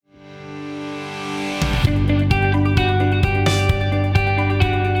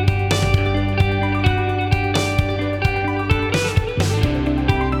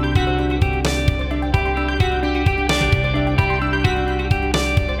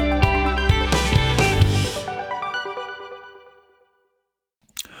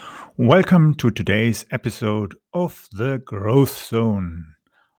Welcome to today's episode of The Growth Zone.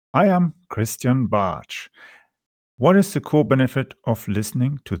 I am Christian Bartsch. What is the core benefit of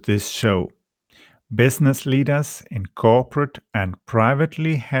listening to this show? Business leaders in corporate and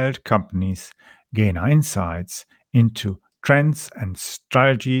privately held companies gain insights into trends and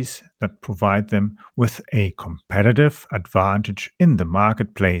strategies that provide them with a competitive advantage in the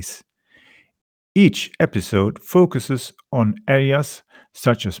marketplace. Each episode focuses on areas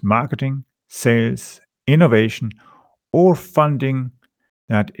such as marketing, sales, innovation, or funding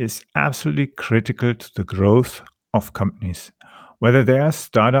that is absolutely critical to the growth of companies, whether they are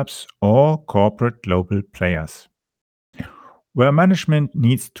startups or corporate global players. Where management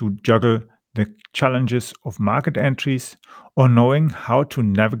needs to juggle the challenges of market entries or knowing how to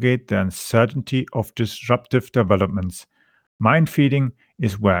navigate the uncertainty of disruptive developments, mind feeding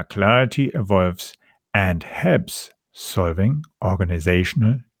is where clarity evolves and helps solving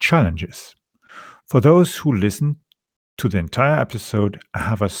organizational challenges. For those who listen to the entire episode, I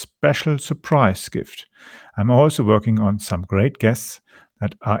have a special surprise gift. I'm also working on some great guests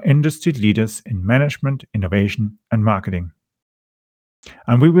that are industry leaders in management, innovation, and marketing.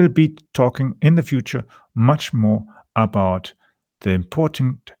 And we will be talking in the future much more about the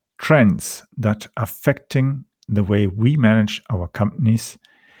important trends that are affecting the way we manage our companies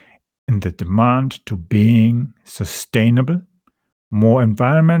in the demand to being sustainable, more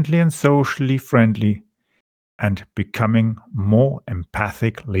environmentally and socially friendly, and becoming more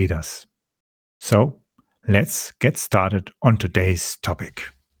empathic leaders. So, let's get started on today's topic.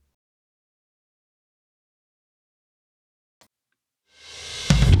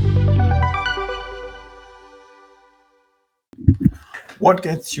 What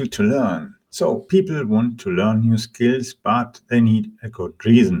gets you to learn? So, people want to learn new skills, but they need a good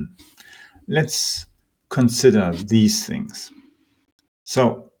reason. Let's consider these things.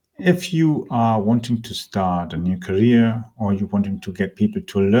 So, if you are wanting to start a new career or you're wanting to get people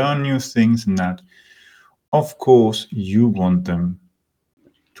to learn new things, and that, of course, you want them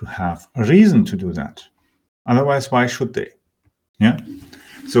to have a reason to do that. Otherwise, why should they? Yeah.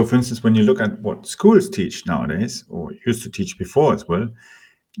 So, for instance, when you look at what schools teach nowadays, or used to teach before as well,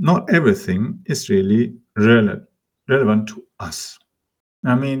 not everything is really relevant to us.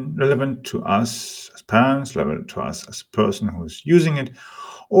 I mean, relevant to us as parents, relevant to us as a person who's using it,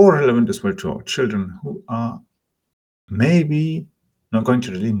 or relevant as well to our children who are maybe not going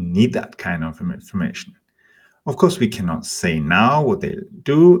to really need that kind of information. Of course, we cannot say now what they'll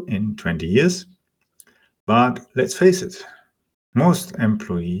do in 20 years, but let's face it, most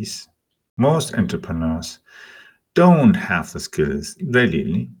employees, most entrepreneurs don't have the skills they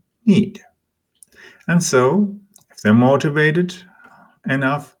really need. And so, if they're motivated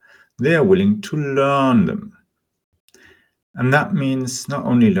enough, they are willing to learn them. And that means not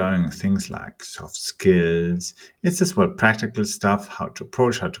only learning things like soft skills, it's as well practical stuff, how to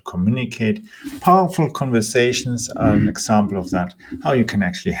approach, how to communicate. Powerful conversations are an example of that, how you can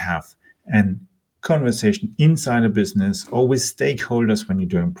actually have an conversation inside a business or with stakeholders when you're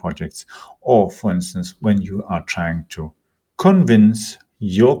doing projects, or for instance, when you are trying to convince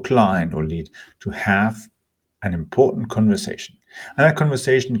your client or lead to have an important conversation. And that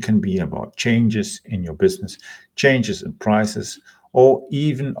conversation can be about changes in your business, changes in prices, or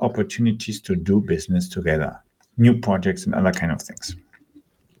even opportunities to do business together, new projects and other kind of things.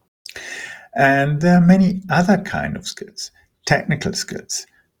 And there are many other kind of skills, technical skills,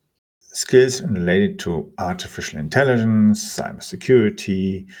 skills related to artificial intelligence,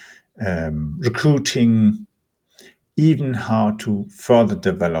 cybersecurity, recruiting, even how to further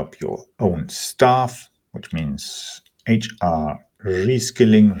develop your own staff, which means HR,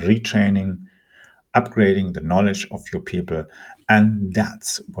 reskilling, retraining, upgrading the knowledge of your people. And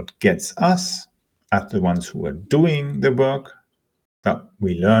that's what gets us, as the ones who are doing the work that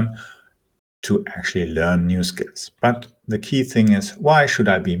we learn, to actually learn new skills. But the key thing is, why should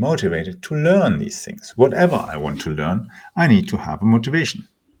I be motivated to learn these things? Whatever I want to learn, I need to have a motivation.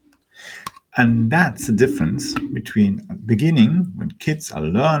 And that's the difference between the beginning, when kids are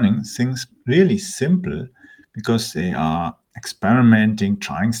learning things really simple because they are experimenting,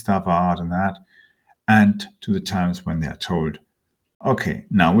 trying stuff out and that, and to the times when they are told, okay,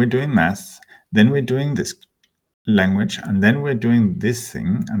 now we're doing math, then we're doing this language, and then we're doing this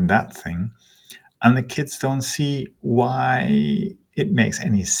thing and that thing. And the kids don't see why it makes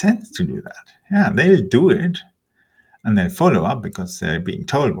any sense to do that. Yeah, they'll do it and they'll follow up because they're being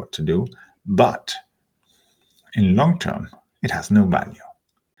told what to do. But in long term, it has no value.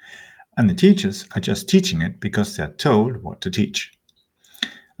 And the teachers are just teaching it because they're told what to teach.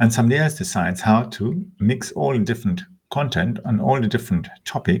 And somebody else decides how to mix all the different content on all the different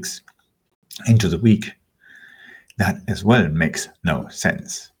topics into the week. That as well makes no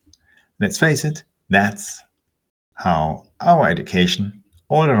sense. Let's face it, that's how our education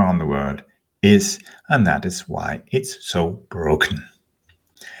all around the world is, and that is why it's so broken.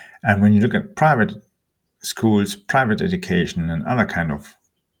 And when you look at private schools, private education, and other kind of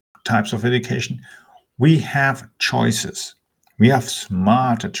types of education, we have choices. We have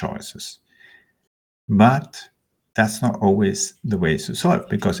smarter choices. But that's not always the way to solve,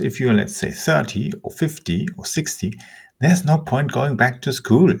 because if you're, let's say, 30 or 50 or 60, there's no point going back to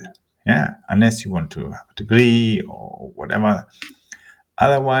school. Yeah, unless you want to have a degree or whatever.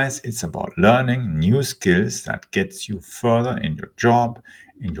 Otherwise, it's about learning new skills that gets you further in your job,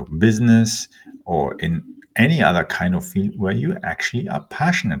 in your business, or in any other kind of field where you actually are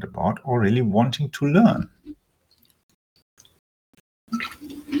passionate about or really wanting to learn.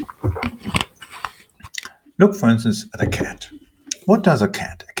 Look, for instance, at a cat. What does a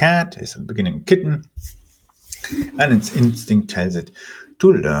cat? A cat is at the beginning a kitten, and its instinct tells it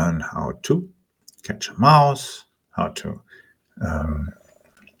to learn how to catch a mouse, how to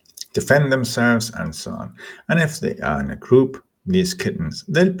defend themselves, and so on. And if they are in a group, these kittens,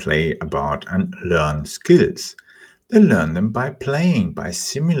 they'll play about and learn skills. They learn them by playing, by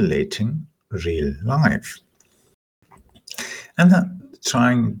simulating real life. And then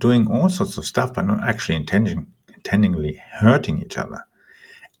doing all sorts of stuff, but not actually intentionally hurting each other.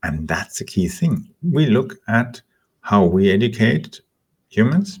 And that's the key thing. We look at how we educate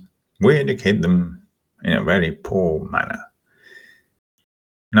humans. We educate them in a very poor manner.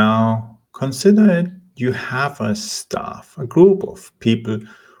 Now, consider it, you have a staff, a group of people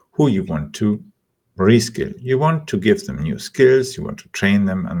who you want to reskill. You want to give them new skills, you want to train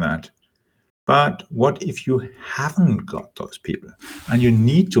them and that. But what if you haven't got those people and you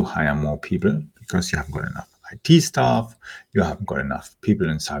need to hire more people because you haven't got enough IT staff, you haven't got enough people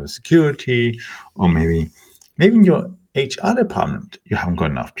in cybersecurity, or maybe in your HR department, you haven't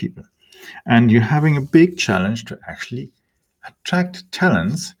got enough people. And you're having a big challenge to actually attract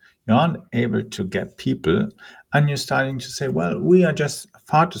talents. You aren't able to get people, and you're starting to say, well, we are just a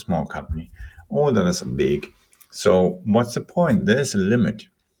far too small company. All that is big. So what's the point? There's a limit.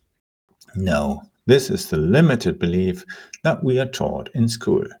 No, this is the limited belief that we are taught in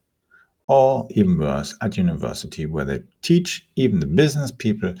school, or even worse, at university, where they teach even the business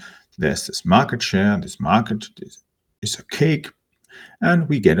people there's this market share, this market is a cake, and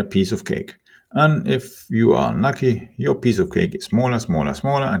we get a piece of cake. And if you are unlucky, your piece of cake is smaller, smaller,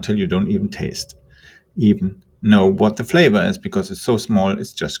 smaller, until you don't even know what the flavor is, because it's so small,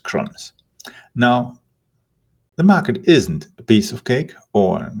 it's just crumbs. Now, the market isn't a piece of cake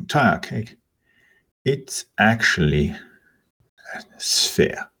or an entire cake. It's actually a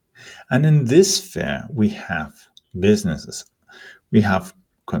sphere. And in this sphere, we have businesses, we have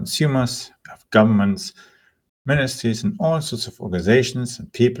consumers, we have governments, ministries, and all sorts of organizations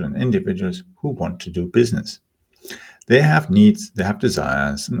and people and individuals who want to do business. They have needs, they have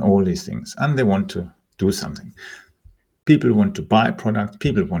desires, and all these things, and they want to do something. People want to buy products,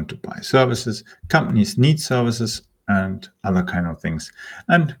 people want to buy services, companies need services and other kind of things.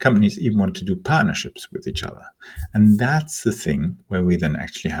 And companies even want to do partnerships with each other. And that's the thing where we then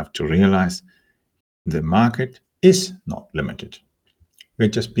actually have to realize the market is not limited. We're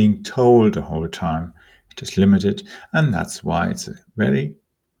just being told the whole time it is limited, and that's why it's a very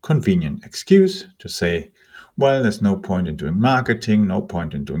convenient excuse to say, well, there's no point in doing marketing, no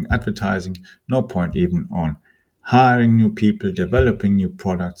point in doing advertising, no point even on hiring new people, developing new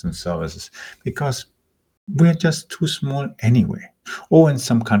products and services, because we're just too small anyway. Or in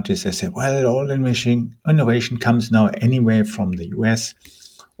some countries, they say, well, all innovation comes now anyway from the US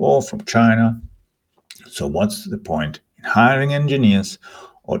or from China. So what's the point in hiring engineers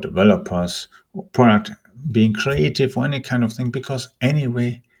or developers or product being creative or any kind of thing? Because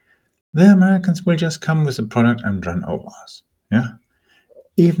anyway, the Americans will just come with a product and run over us. Yeah.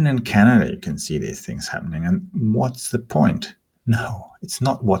 Even in Canada, you can see these things happening. And what's the point? No, it's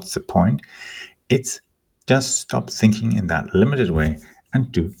not what's the point. It's just stop thinking in that limited way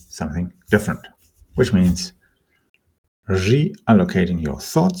and do something different, which means reallocating your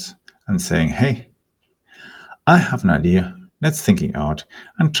thoughts and saying, hey, I have an idea, let's think it out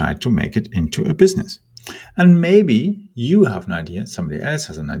and try to make it into a business. And maybe you have an idea, somebody else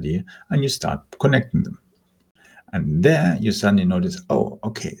has an idea, and you start connecting them. And there you suddenly notice, oh,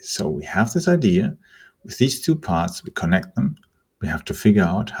 okay, so we have this idea with these two parts, we connect them, we have to figure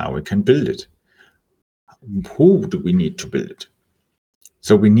out how we can build it. Who do we need to build it?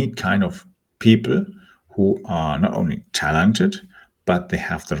 So we need kind of people who are not only talented, but they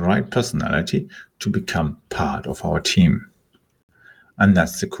have the right personality to become part of our team. And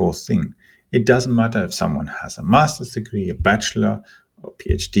that's the core thing. It doesn't matter if someone has a master's degree, a bachelor, or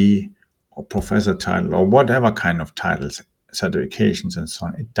PhD, or professor title, or whatever kind of titles, certifications, and so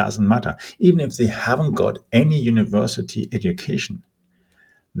on. It doesn't matter. Even if they haven't got any university education,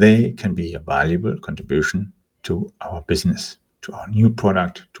 they can be a valuable contribution to our business, to our new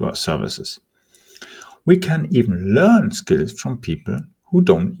product, to our services. We can even learn skills from people who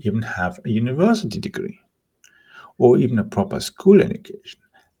don't even have a university degree or even a proper school education.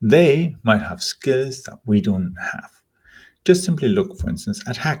 They might have skills that we don't have. Just simply look, for instance,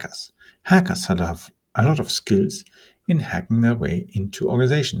 at hackers. Hackers have a lot of skills in hacking their way into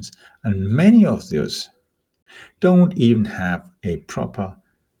organizations, and many of those don't even have a proper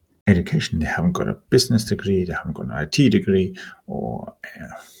education. They haven't got a business degree, they haven't got an IT degree, or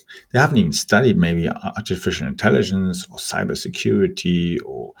they haven't even studied maybe artificial intelligence or cybersecurity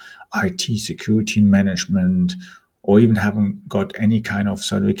or IT security management, or even haven't got any kind of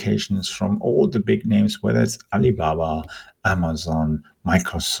certifications from all the big names, whether it's Alibaba, Amazon,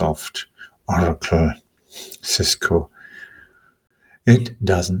 Microsoft, Oracle, Cisco. It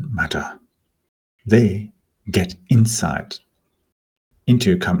doesn't matter. They get insight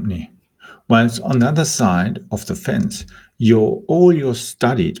into a company. Whilst on the other side of the fence, all your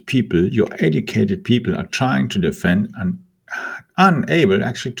studied people, your educated people are trying to defend and unable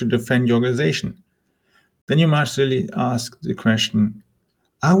actually to defend your organization. Then you must really ask the question,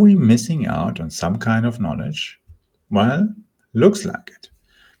 are we missing out on some kind of knowledge? Well, looks like it.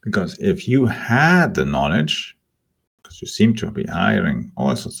 Because if you had the knowledge, because you seem to be hiring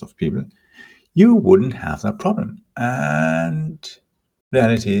all sorts of people, you wouldn't have that problem. And the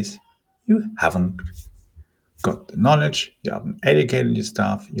reality is, you haven't got the knowledge, you haven't educated your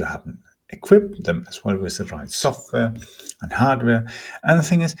staff, you haven't equipped them as well with the right software and hardware. And the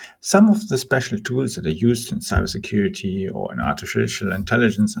thing is, some of the special tools that are used in cybersecurity or in artificial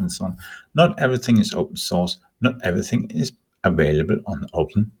intelligence and so on, not everything is open source, not everything is available on the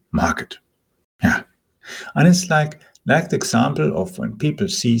open market. Yeah. And it's like the example of when people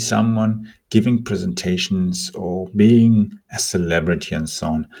see someone giving presentations or being a celebrity and so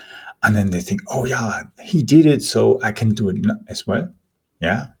on, and then they think, oh yeah, he did it, so I can do it as well.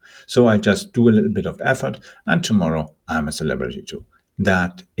 Yeah. So I just do a little bit of effort and tomorrow I'm a celebrity too.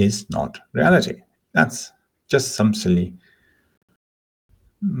 That is not reality. That's just some silly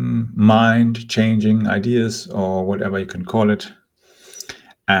mind-changing ideas or whatever you can call it.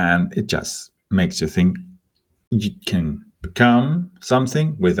 And it just makes you think you can become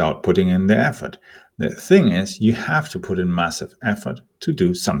something without putting in the effort. The thing is, you have to put in massive effort to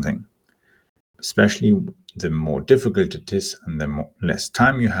do something. Especially the more difficult it is and the less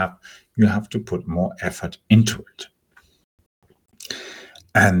time you have to put more effort into it.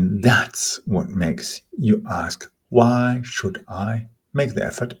 And that's what makes you ask, why should I make the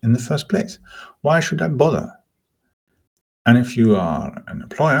effort in the first place? Why should I bother? And if you are an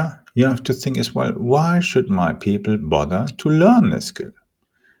employer, you have to think as well, why should my people bother to learn this skill?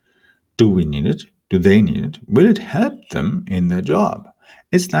 Do we need it? Do they need it? Will it help them in their job?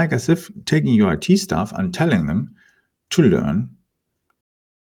 It's like as if taking your IT staff and telling them to learn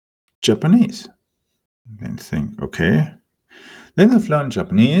Japanese. Then think, okay. Then they've learned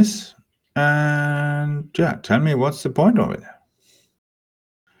Japanese, and yeah, tell me what's the point of it?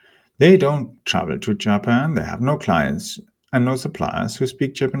 They don't travel to Japan, they have no clients and no suppliers who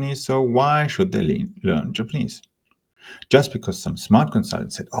speak Japanese, so why should they learn Japanese? Just because some smart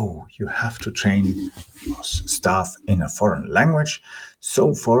consultant said, oh, you have to train your staff in a foreign language,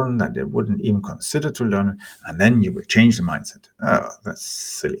 so foreign that they wouldn't even consider to learn it, and then you will change the mindset. Oh, that's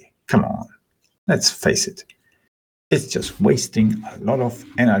silly. Come on. Let's face it. It's just wasting a lot of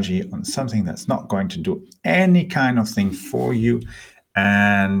energy on something that's not going to do any kind of thing for you.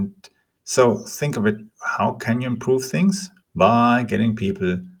 And so think of it, how can you improve things? By getting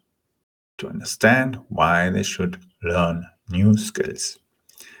people to understand why they should learn new skills.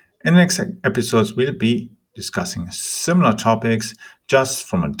 In the next episodes, we'll be discussing similar topics just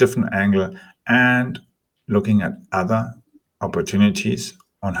from a different angle and looking at other opportunities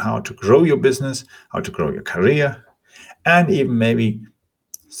on how to grow your business, how to grow your career, and even maybe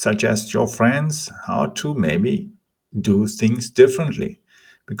suggest your friends how to maybe do things differently.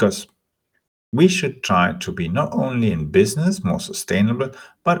 Because we should try to be not only in business more sustainable,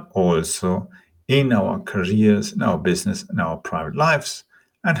 but also in our careers, in our business, in our private lives,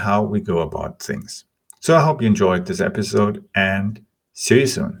 and how we go about things. So I hope you enjoyed this episode and see you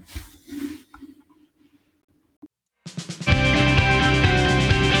soon.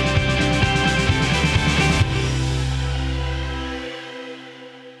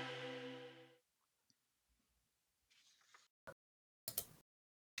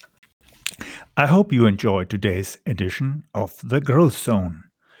 I hope you enjoyed today's edition of the Growth Zone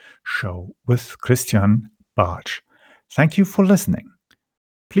show with Christian Bartsch. Thank you for listening.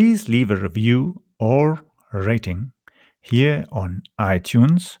 Please leave a review or rating here on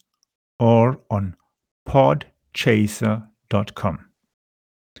iTunes or on podchaser.com.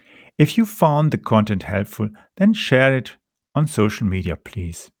 If you found the content helpful, then share it on social media,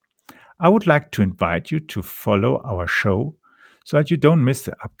 please. I would like to invite you to follow our show so that you don't miss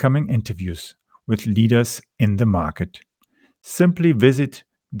the upcoming interviews with leaders in the market. Simply visit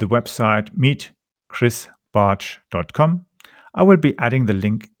the website meetchrisbartsch.com. I will be adding the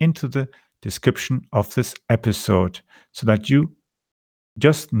link into the description of this episode so that you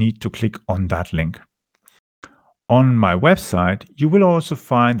just need to click on that link. On my website, you will also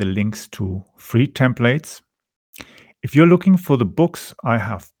find the links to free templates. If you're looking for the books I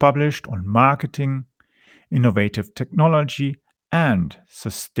have published on marketing, innovative technology, and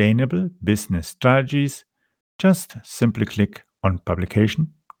sustainable business strategies, just simply click on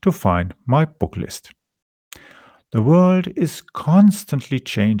publication to find my book list. The world is constantly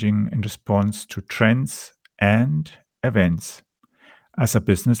changing in response to trends and events. As a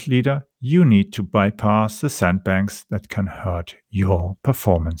business leader, you need to bypass the sandbanks that can hurt your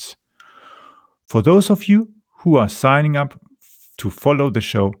performance. For those of you who are signing up to follow the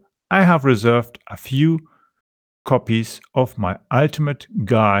show, I have reserved a few copies of my ultimate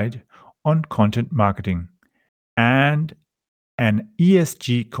guide on content marketing and an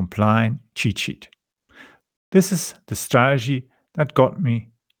ESG compliant cheat sheet. This is the strategy that got me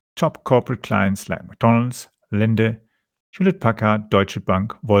top corporate clients like McDonald's, Linde, Hewlett-Packard, Deutsche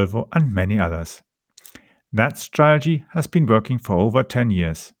Bank, Volvo, and many others. That strategy has been working for over 10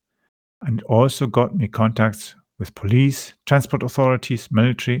 years and also got me contacts with police, transport authorities,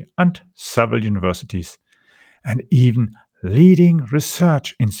 military, and several universities, and even leading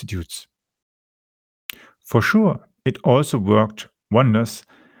research institutes. For sure, it also worked wonders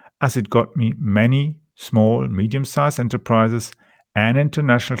as it got me many small, medium-sized enterprises and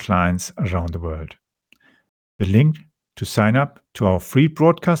international clients around the world. The link to sign up to our free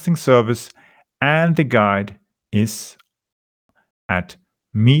broadcasting service and the guide is at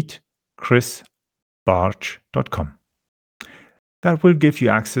meetchrisbartsch.com. That will give you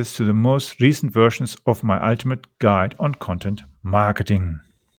access to the most recent versions of my ultimate guide on content marketing.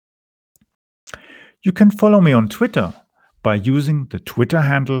 You can follow me on Twitter by using the Twitter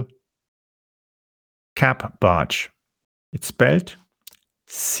handle CapBartsch. It's spelled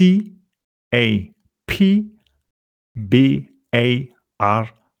CapBartschh.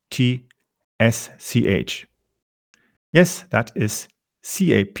 Yes, that is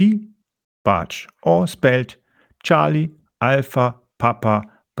CAP Bartsch, or spelled Charlie Alpha Papa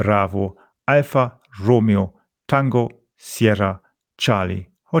Bravo Alpha Romeo Tango Sierra Charlie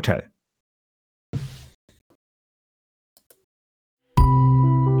Hotel.